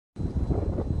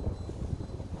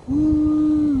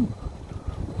Woo!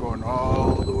 Going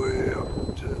all the way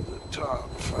up to the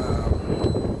top,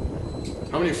 fam.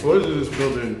 How many floors is this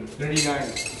building? 39.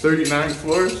 39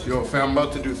 floors? Yo, fam, I'm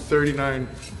about to do 39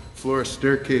 floor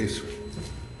staircase.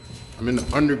 I'm in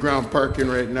the underground parking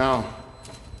right now.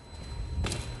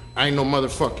 I ain't no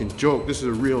motherfucking joke. This is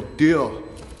a real deal.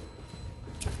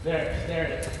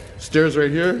 Stairs. Stairs right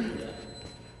here?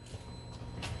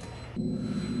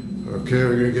 Okay,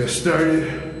 we're gonna get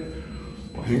started.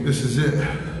 I think this is it.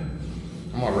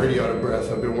 I'm already out of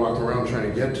breath. I've been walking around trying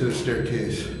to get to the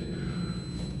staircase.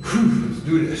 Whew, let's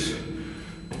do this.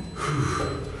 Whew.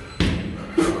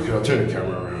 Okay, I'll turn the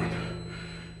camera around.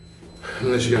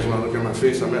 Unless you guys want to look at my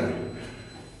face, I'm at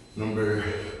number...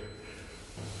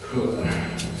 Hold on.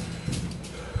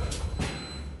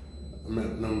 I'm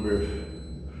at number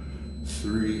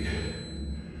 3.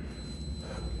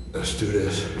 Let's do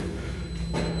this.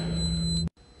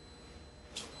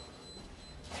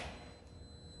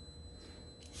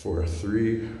 For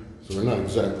 3, so we're not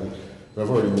exactly, but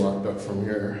I've already walked up from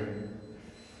here.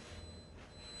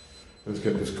 Let's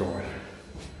get this going.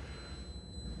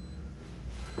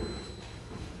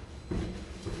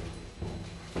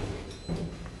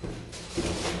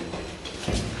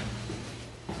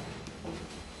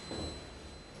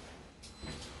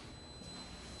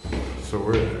 So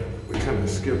we kind of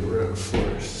skipped, we're at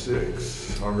floor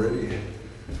 6 already.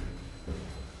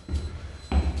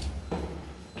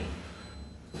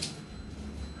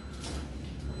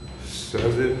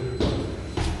 Seven.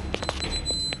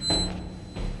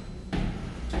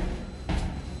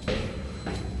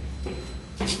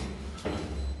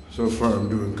 So far I'm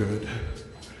doing good.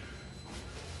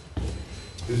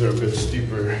 These are a bit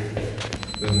steeper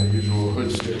than the usual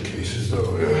hood staircases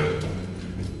though, yeah.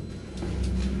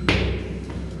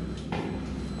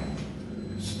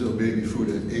 Still baby food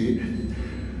at 8.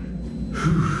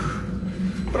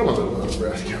 Whew. But I'm a little out of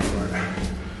breath, can't front.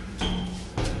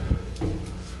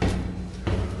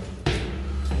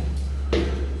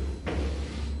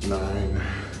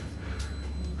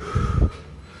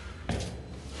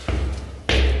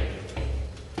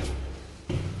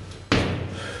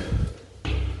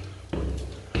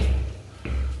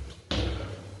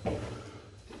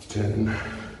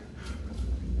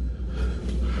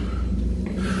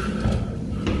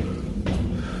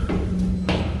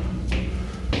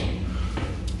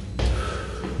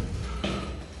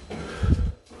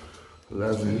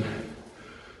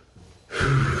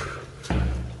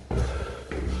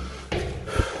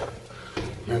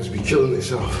 Man's be killing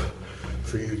himself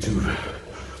for YouTube.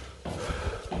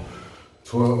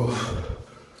 12.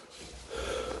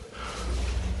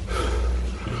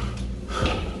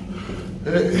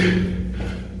 Hey,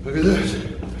 look at this.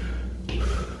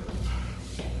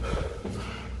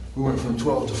 We went from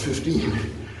 12 to 15.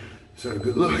 Is that a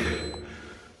good look?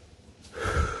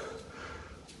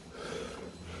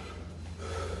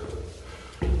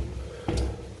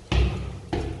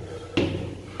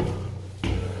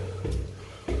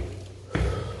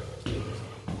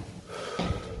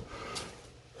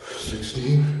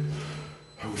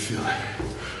 How we feeling?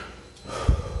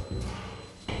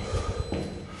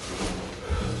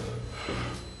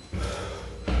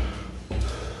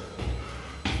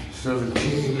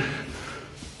 Seventeen.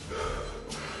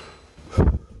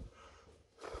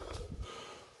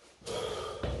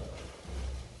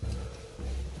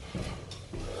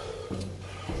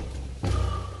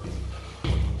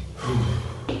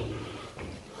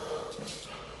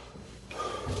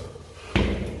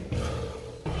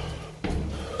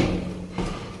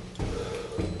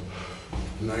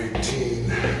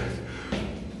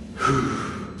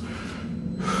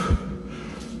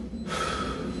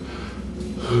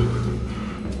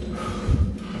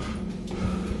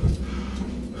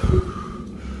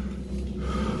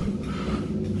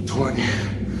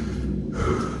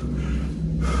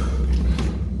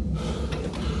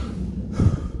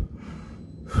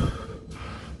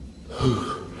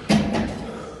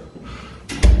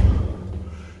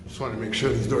 Just want to make sure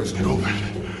these doors get open.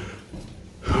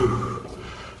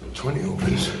 20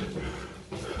 opens.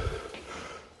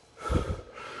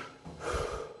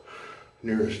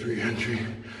 Nearest re-entry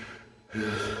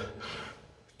is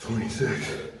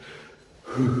 26.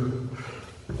 You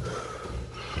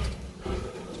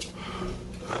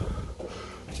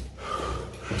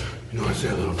know, I say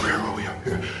a little prayer while we up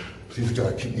here. Please,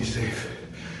 God, keep me safe.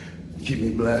 Keep me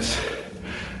blessed.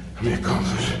 Let me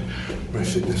accomplish my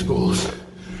fitness goals.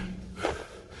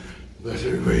 Bless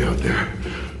everybody out there.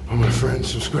 All my friends,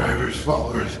 subscribers,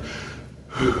 followers.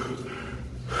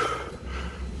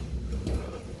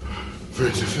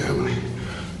 Friends and family.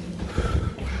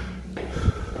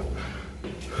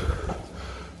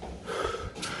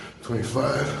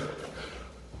 25.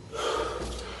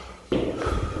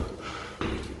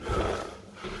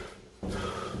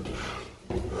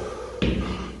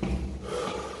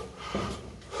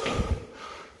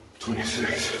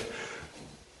 26.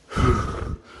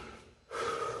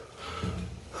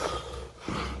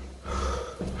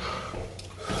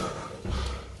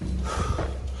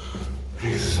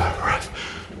 Jesus, I breath.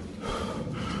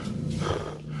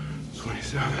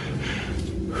 27.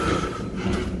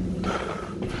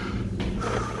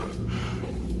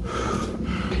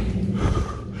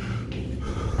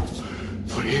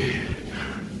 28.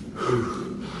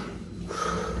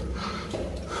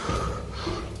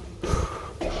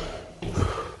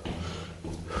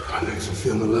 My legs are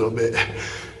feeling a little bit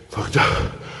fucked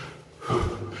up.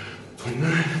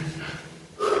 29.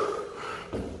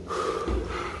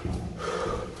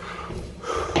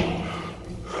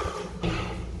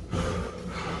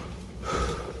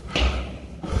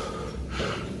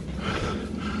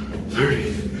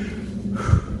 30.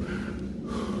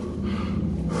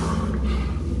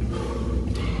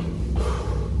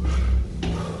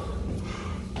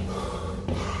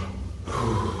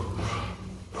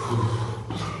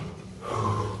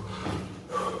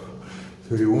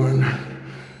 31.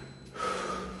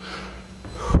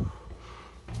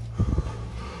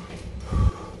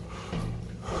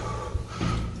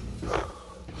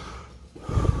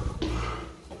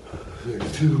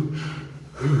 32.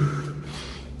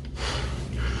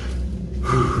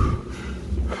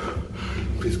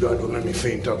 Please God, don't let me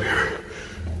faint up here.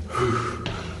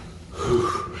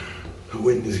 The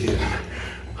wind is getting,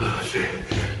 oh shit.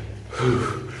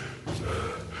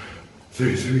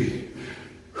 33.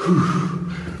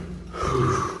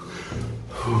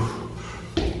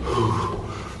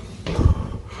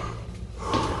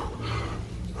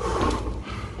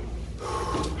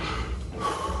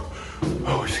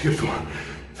 Oh, we skipped one.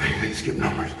 They skipped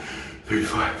numbers.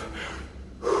 35.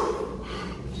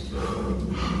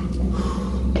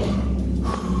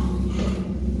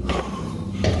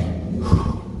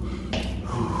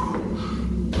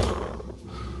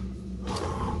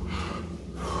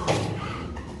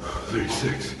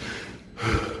 36.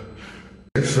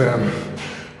 Fam,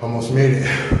 almost made it.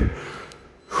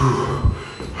 How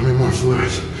many more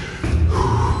floors?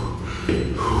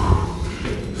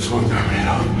 This one got me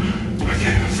out. I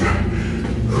can't even front.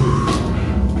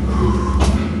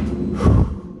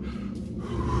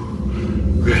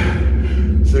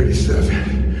 37.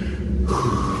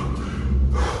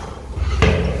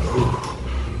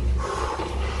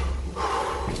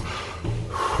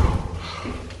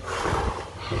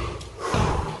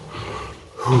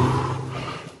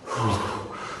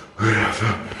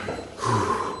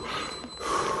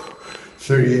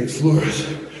 38 floors.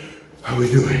 How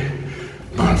we doing?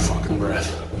 Not fucking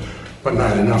breath, but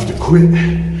not enough to quit.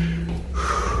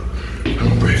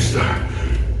 I'm a brave star.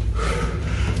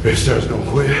 Brave stars don't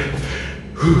quit.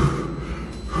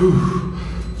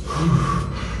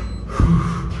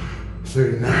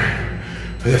 39.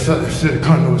 I thought they said the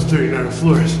condo was 39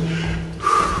 floors.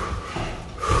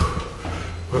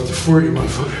 We're up to 40,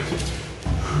 motherfuckers.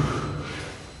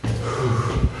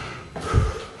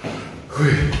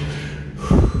 Wait.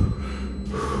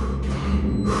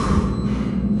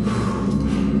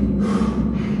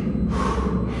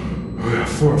 We're at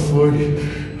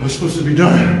 440. I was supposed to be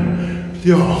done.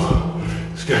 Yo,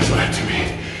 this guy's lied to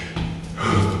me.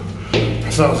 I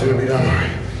thought I was gonna be done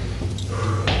already.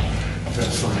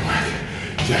 That's fucking whack.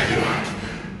 Jacket on.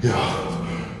 Yo.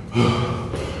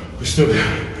 We still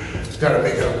gotta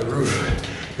make it on the roof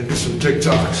and do some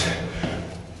TikToks.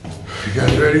 You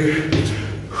guys ready?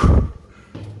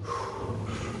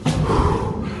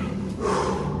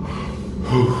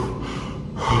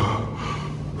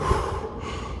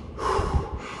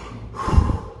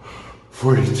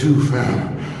 42,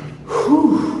 fam.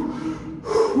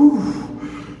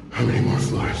 How many more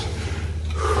floors?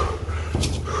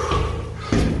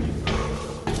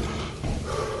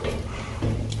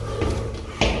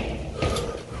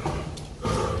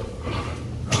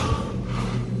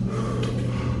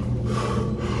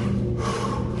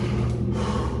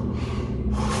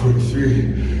 43.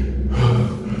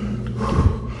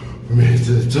 We made it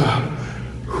to the top.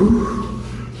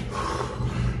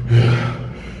 Yeah.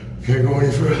 Can't go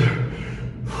any further.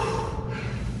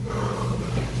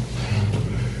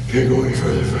 Can't go any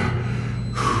further, fam.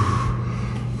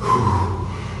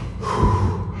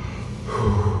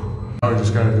 Now we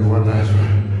just gotta do one last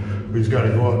one. We just gotta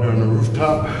go out there on the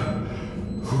rooftop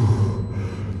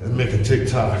and make a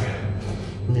TikTok.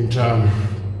 Meantime,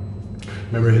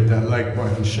 remember hit that like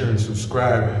button, share and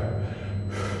subscribe.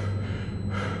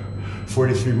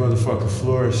 43 motherfucking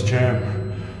floors, champ.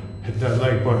 Hit that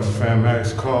like button, fam.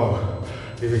 Nice call.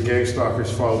 Even gang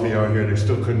stalkers followed me out here. They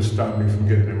still couldn't stop me from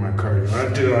getting in my car. When I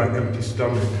did it on an empty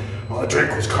stomach, all I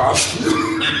drank was coffee.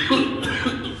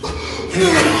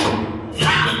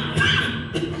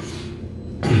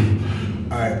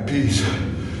 Alright, peace.